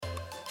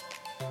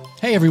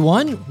Hey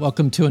everyone,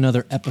 welcome to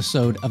another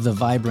episode of the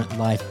Vibrant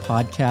Life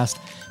podcast.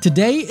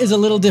 Today is a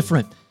little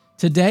different.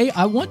 Today,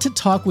 I want to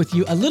talk with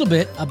you a little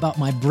bit about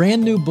my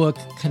brand new book,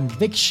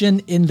 Conviction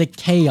in the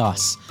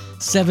Chaos,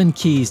 7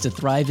 Keys to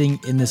Thriving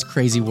in This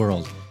Crazy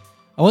World.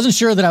 I wasn't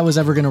sure that I was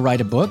ever going to write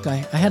a book. I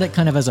had it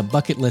kind of as a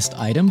bucket list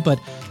item, but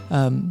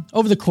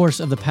over the course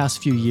of the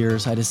past few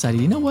years, I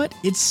decided, you know what,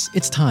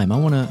 it's time. I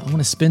want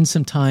to spend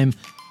some time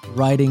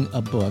writing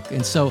a book.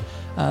 And so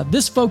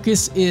this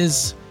focus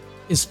is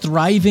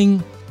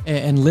thriving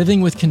and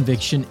living with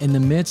conviction in the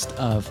midst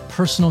of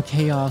personal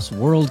chaos,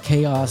 world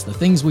chaos, the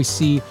things we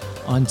see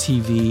on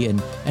TV,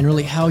 and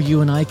really how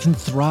you and I can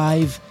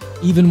thrive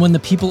even when the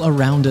people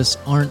around us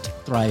aren't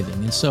thriving.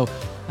 And so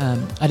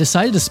I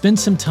decided to spend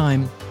some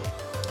time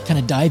kind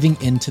of diving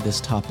into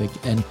this topic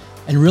and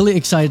really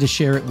excited to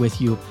share it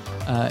with you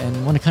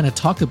and want to kind of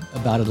talk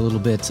about it a little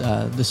bit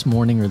this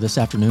morning or this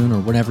afternoon or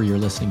whenever you're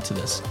listening to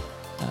this.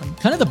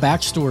 Kind of the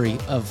backstory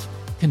of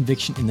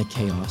Conviction in the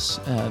Chaos.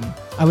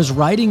 I was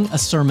writing a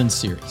sermon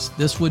series.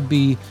 This would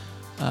be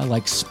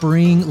late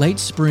spring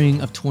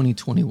of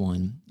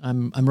 2021.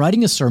 I'm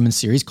writing a sermon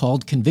series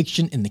called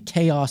Conviction in the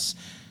Chaos.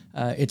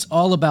 It's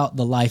all about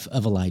the life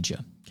of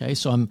Elijah. Okay,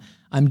 so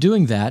I'm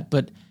doing that,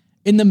 but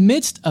in the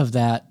midst of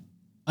that,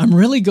 I'm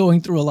really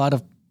going through a lot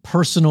of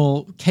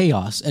personal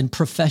chaos and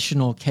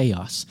professional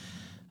chaos.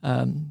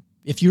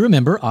 If you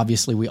remember,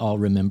 obviously we all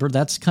remember,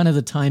 that's kind of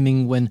the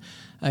timing when,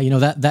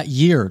 that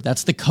year,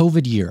 that's the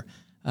COVID year.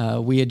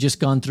 We had just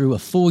gone through a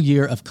full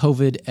year of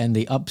COVID and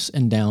the ups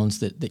and downs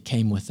that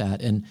came with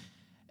that. And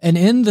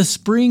in the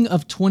spring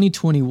of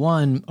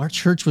 2021, our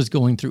church was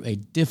going through a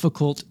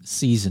difficult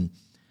season.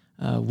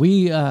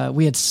 We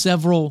had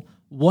several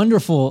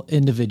wonderful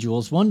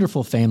individuals,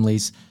 wonderful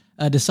families,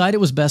 decide it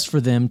was best for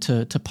them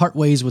to part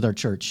ways with our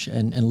church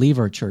and leave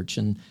our church.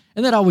 And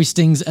that always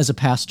stings as a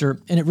pastor.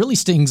 And it really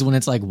stings when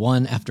it's like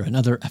one after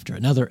another, after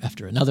another,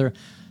 after another.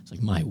 It's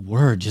like, my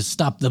word, just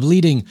stop the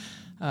bleeding.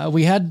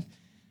 We had,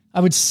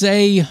 I would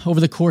say, over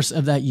the course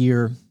of that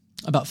year,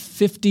 about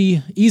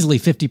easily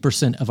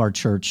 50% of our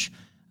church,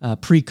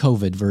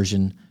 pre-COVID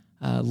version,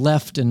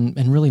 left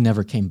and really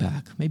never came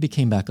back. Maybe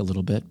came back a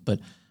little bit, but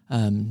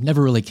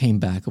never really came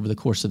back over the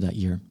course of that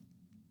year.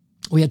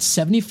 We had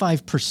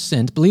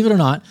 75%, believe it or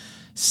not,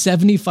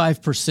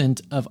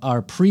 75% of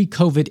our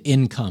pre-COVID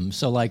income,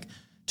 so like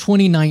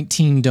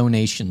 2019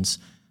 donations,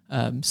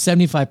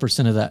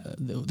 75% of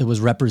that was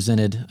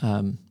represented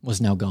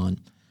was now gone.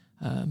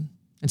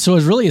 And so it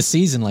was really a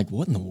season like,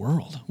 what in the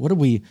world? What are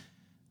we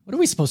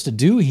supposed to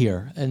do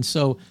here? And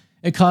so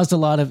it caused a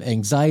lot of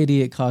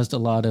anxiety. It caused a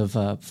lot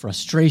of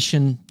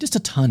frustration, just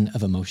a ton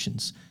of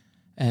emotions.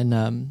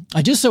 And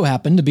I just so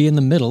happened to be in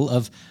the middle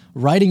of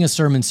writing a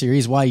sermon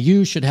series, Why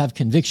You Should Have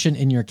Conviction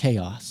in Your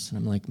Chaos. And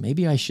I'm like,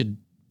 maybe I should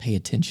pay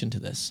attention to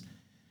this.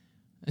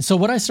 And so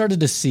what I started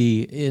to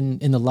see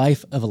in the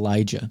life of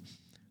Elijah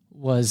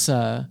was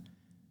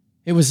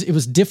it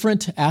was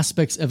different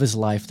aspects of his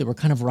life that were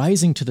kind of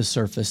rising to the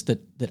surface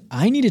that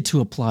I needed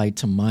to apply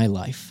to my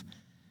life.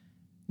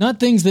 Not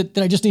things that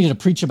I just needed to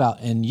preach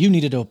about and you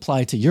needed to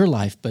apply to your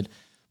life, but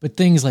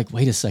things like,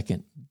 wait a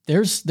second,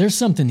 there's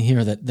something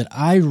here that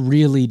I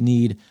really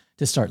need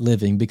to start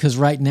living, because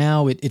right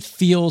now it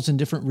feels, in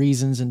different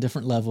reasons and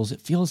different levels,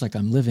 it feels like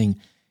I'm living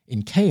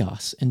in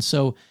chaos. And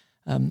so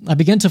I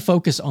began to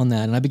focus on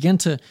that, and I began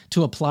to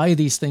apply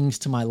these things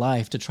to my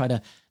life to try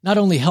to not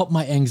only help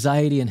my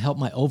anxiety and help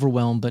my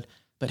overwhelm, but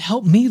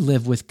help me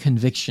live with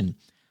conviction.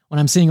 When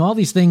I'm seeing all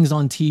these things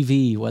on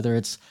TV, whether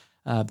it's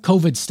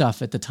COVID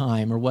stuff at the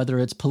time, or whether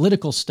it's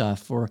political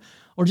stuff, or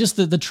just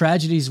the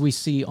tragedies we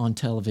see on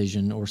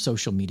television or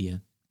social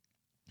media,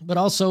 but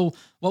also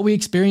what we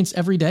experience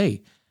every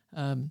day.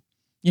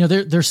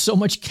 There's so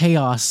much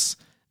chaos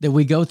that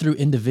we go through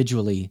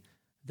individually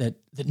that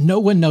no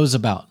one knows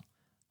about.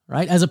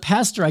 Right? As a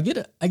pastor, I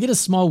get a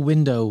small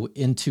window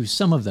into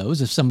some of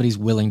those if somebody's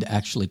willing to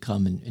actually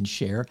come and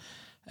share.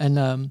 And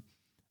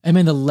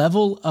the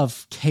level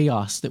of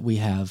chaos that we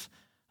have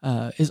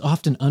is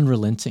often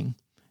unrelenting.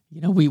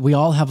 We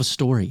all have a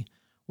story.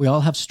 We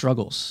all have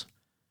struggles.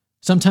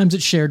 Sometimes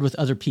it's shared with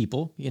other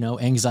people,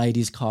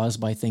 anxieties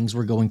caused by things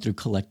we're going through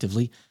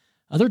collectively.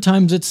 Other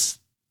times it's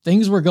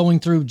things we're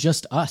going through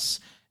just us,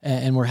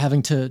 and we're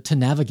having to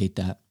navigate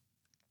that.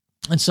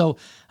 And so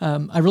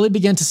I really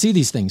began to see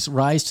these things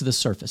rise to the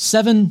surface.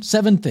 Seven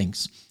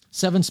things,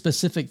 7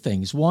 specific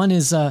things. One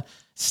is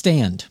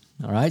stand,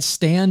 all right?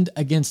 Stand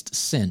against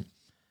sin.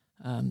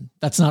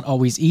 That's not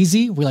always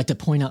easy. We like to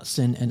point out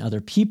sin in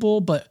other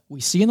people, but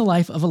we see in the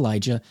life of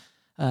Elijah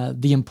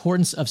the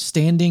importance of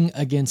standing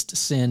against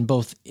sin,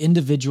 both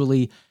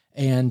individually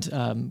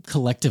and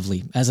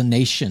collectively, as a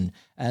nation,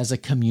 as a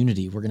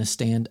community. We're going to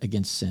stand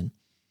against sin.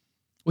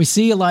 We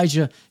see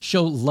Elijah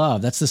show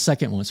love. That's the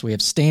second one. So we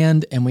have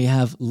stand and we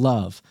have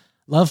love.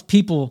 Love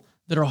people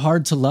that are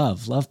hard to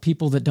love. Love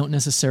people that don't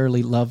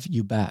necessarily love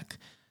you back.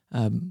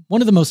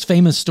 One of the most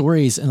famous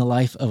stories in the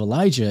life of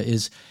Elijah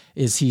is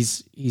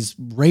he's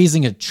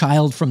raising a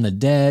child from the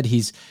dead.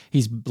 He's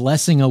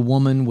blessing a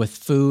woman with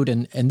food,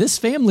 and this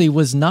family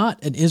was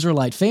not an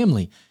Israelite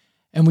family.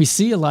 And we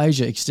see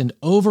Elijah extend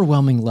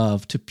overwhelming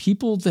love to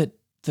people that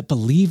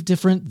believe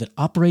different, that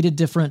operated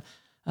different,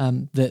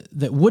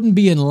 that wouldn't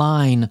be in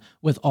line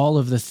with all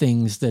of the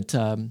things that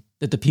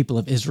the people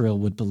of Israel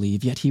would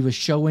believe, yet he was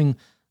showing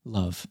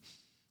love.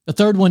 The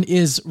third one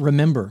is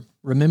remember.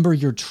 Remember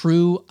your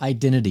true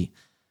identity.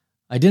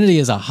 Identity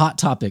is a hot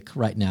topic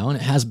right now, and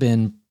it has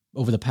been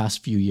over the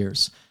past few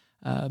years.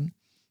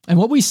 And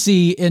what we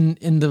see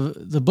in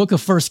the book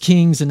of 1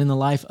 Kings and in the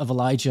life of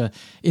Elijah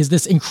is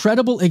this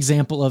incredible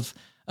example of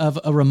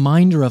a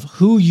reminder of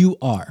who you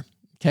are.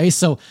 Okay,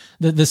 so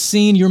the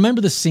scene, you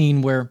remember the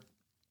scene where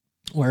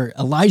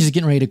Elijah's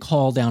getting ready to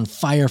call down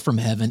fire from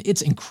heaven.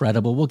 It's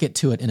incredible. We'll get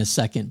to it in a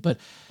second. But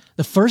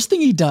the first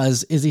thing he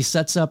does is he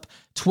sets up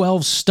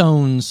 12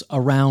 stones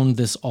around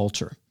this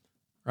altar,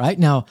 right?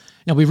 Now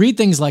we read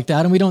things like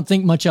that and we don't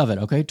think much of it.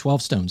 Okay,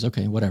 12 stones.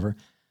 Okay, whatever.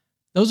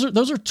 Those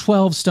are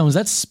 12 stones.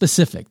 That's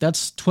specific.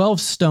 That's 12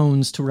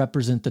 stones to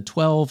represent the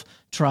 12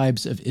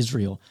 tribes of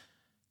Israel.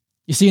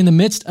 You see, in the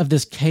midst of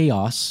this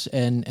chaos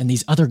and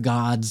these other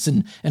gods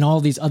and all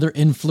these other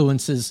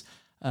influences,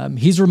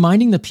 he's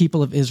reminding the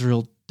people of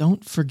Israel,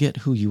 don't forget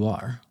who you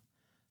are.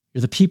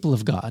 You're the people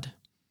of God.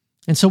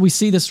 And so we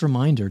see this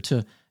reminder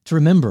to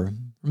remember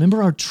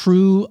our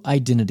true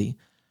identity.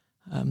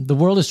 The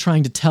world is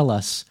trying to tell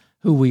us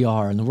who we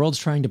are, and the world's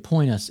trying to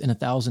point us in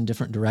 1,000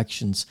 different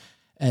directions.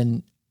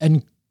 And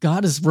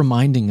God is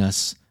reminding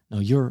us, no,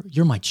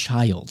 you're my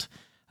child.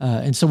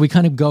 And so we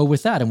kind of go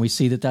with that, and we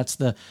see that that's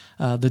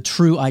the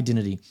true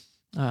identity.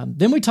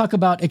 Then we talk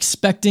about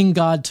expecting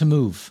God to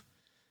move.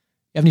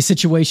 You have any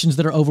situations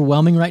that are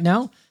overwhelming right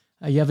now?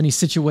 You have any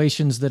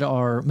situations that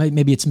are,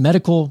 maybe it's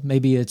medical,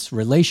 maybe it's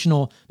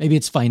relational, maybe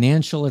it's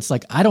financial. It's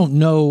like, I don't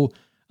know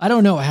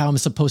how I'm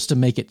supposed to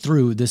make it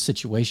through this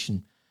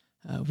situation.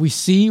 We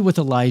see with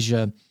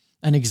Elijah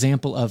an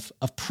example of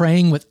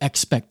praying with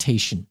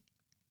expectation.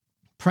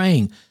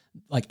 Praying,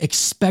 like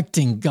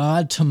expecting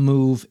God to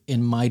move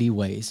in mighty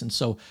ways. And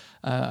so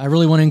I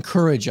really want to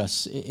encourage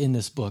us in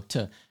this book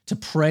to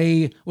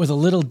pray with a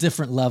little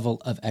different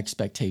level of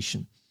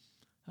expectation.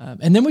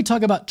 And then we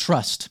talk about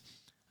trust.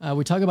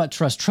 We talk about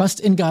trust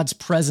in God's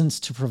presence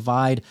to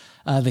provide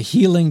the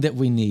healing that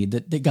we need,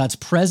 that God's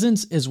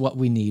presence is what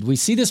we need. We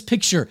see this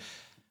picture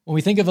when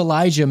we think of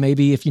Elijah.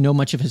 Maybe if you know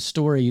much of his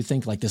story, you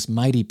think like this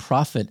mighty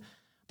prophet.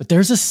 But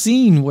there's a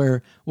scene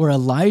where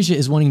Elijah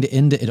is wanting to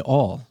end it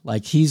all.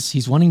 Like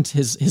he's wanting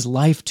his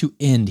life to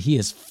end. He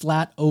is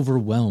flat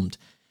overwhelmed.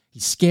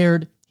 He's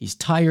scared. He's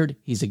tired.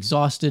 He's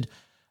exhausted.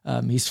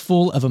 He's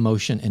full of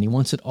emotion, and he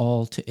wants it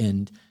all to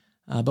end.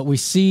 But we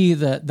see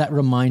that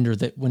reminder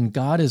that when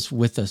God is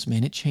with us,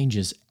 man, it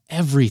changes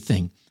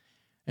everything.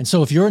 And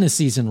so if you're in a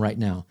season right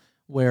now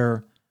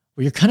where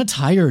you're kind of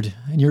tired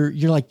and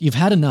you're like, you've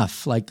had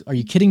enough, like, are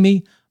you kidding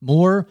me?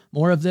 More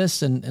of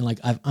this? And like,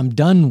 I'm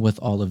done with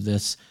all of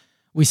this.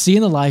 We see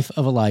in the life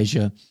of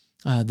Elijah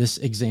this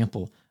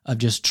example of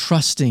just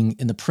trusting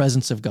in the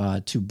presence of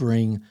God to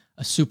bring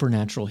a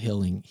supernatural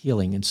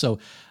healing. And so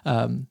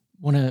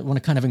want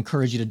to kind of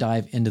encourage you to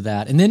dive into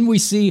that. And then we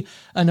see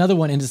another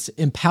one, and it's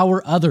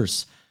empower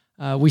others.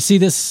 We see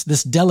this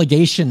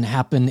delegation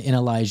happen in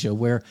Elijah,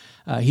 where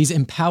he's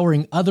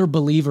empowering other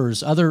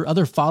believers,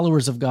 other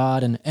followers of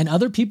God, and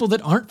other people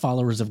that aren't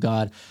followers of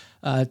God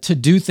to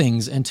do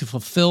things and to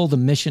fulfill the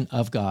mission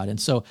of God. And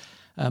so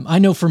I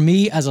know for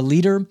me as a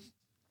leader,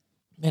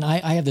 man,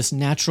 I have this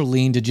natural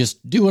lean to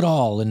just do it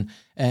all,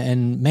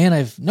 and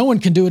man, no one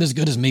can do it as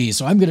good as me,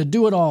 so I'm going to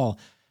do it all.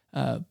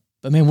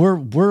 But man,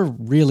 we're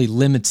really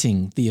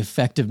limiting the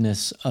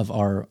effectiveness of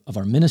our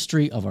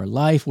ministry, of our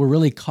life. We're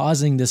really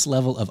causing this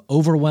level of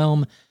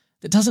overwhelm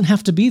that doesn't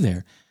have to be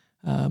there,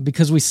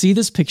 because we see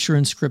this picture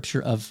in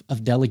Scripture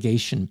of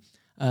delegation,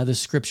 the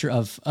Scripture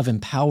of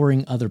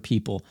empowering other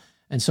people,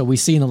 and so we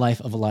see in the life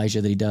of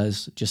Elijah that he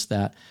does just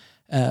that.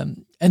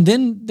 And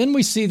then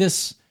we see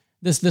this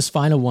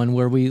final one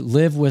where we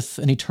live with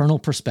an eternal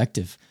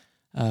perspective.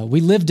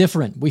 We live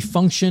different. We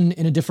function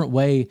in a different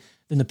way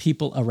than the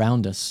people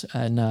around us.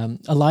 And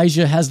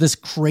Elijah has this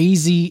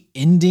crazy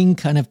ending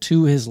kind of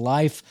to his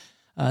life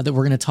that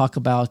we're going to talk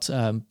about.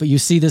 But you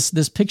see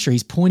this picture.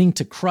 He's pointing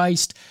to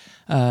Christ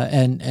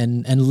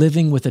and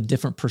living with a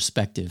different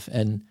perspective.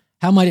 And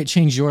how might it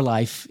change your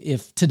life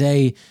if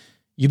today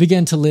you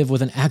begin to live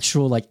with an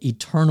actual like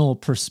eternal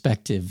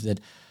perspective,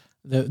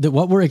 that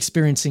what we're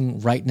experiencing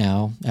right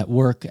now at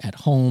work, at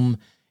home,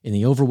 in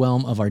the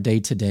overwhelm of our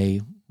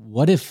day-to-day,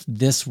 what if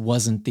this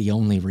wasn't the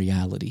only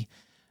reality?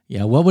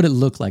 Yeah, what would it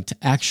look like to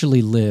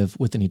actually live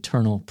with an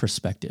eternal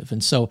perspective?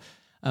 And so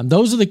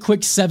those are the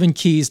quick 7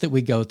 keys that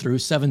we go through,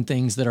 7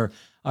 things that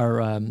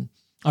are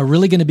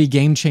really going to be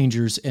game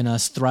changers in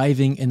us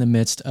thriving in the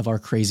midst of our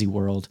crazy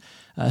world.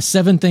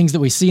 7 things that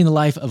we see in the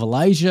life of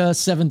Elijah,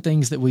 7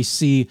 things that we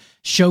see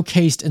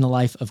showcased in the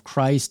life of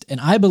Christ.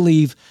 And I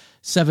believe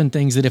 7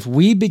 things that if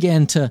we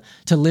begin to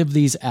live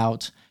these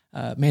out,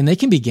 man, they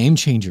can be game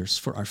changers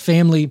for our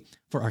family,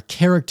 for our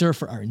character,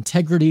 for our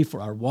integrity,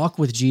 for our walk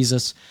with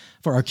Jesus,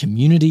 for our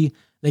community.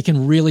 they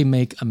can really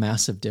make a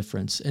massive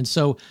difference. And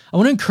so I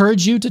want to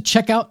encourage you to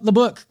check out the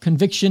book,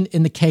 Conviction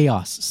in the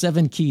Chaos,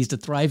 7 Keys to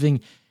Thriving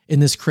in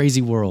This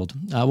Crazy World.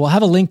 We'll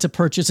have a link to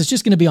purchase. It's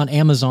just going to be on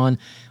Amazon.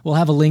 We'll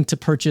have a link to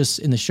purchase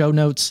in the show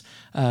notes.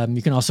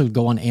 You can also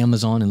go on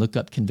Amazon and look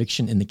up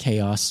Conviction in the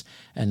Chaos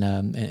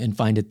and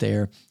find it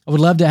there. I would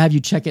love to have you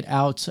check it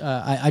out.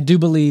 I do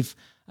believe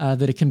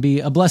that it can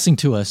be a blessing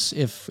to us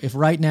if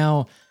right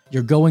now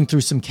you're going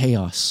through some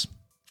chaos,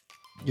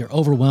 you're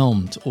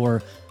overwhelmed,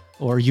 or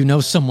you know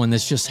someone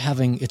that's just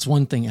having, it's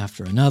one thing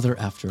after another,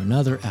 after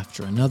another,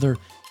 after another.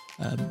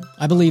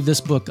 I believe this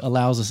book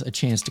allows us a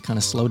chance to kind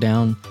of slow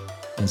down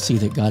and see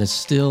that God is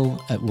still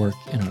at work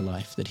in our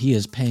life, that He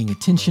is paying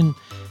attention,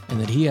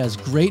 and that He has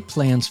great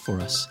plans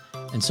for us.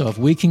 And so if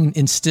we can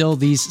instill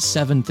these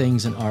 7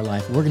 things in our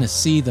life, we're going to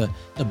see the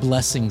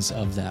blessings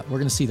of that. We're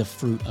going to see the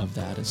fruit of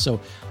that. And so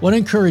I want to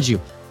encourage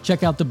you,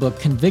 check out the book,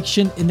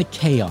 Conviction in the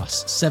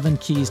Chaos, 7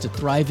 Keys to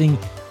Thriving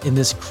in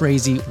This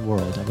Crazy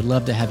World. I would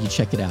love to have you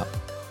check it out.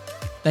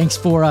 Thanks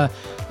for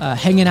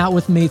hanging out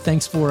with me.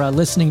 Thanks for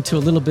listening to a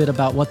little bit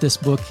about what this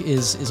book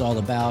is all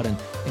about and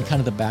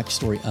kind of the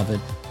backstory of it.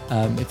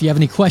 If you have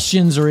any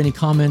questions or any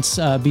comments,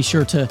 be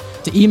sure to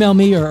email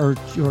me or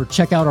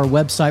check out our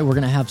website. We're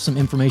going to have some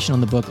information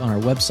on the book on our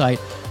website,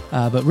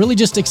 but really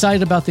just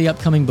excited about the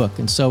upcoming book.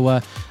 And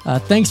so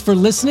thanks for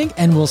listening,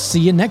 and we'll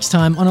see you next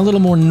time on a little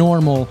more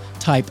normal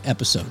type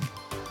episode.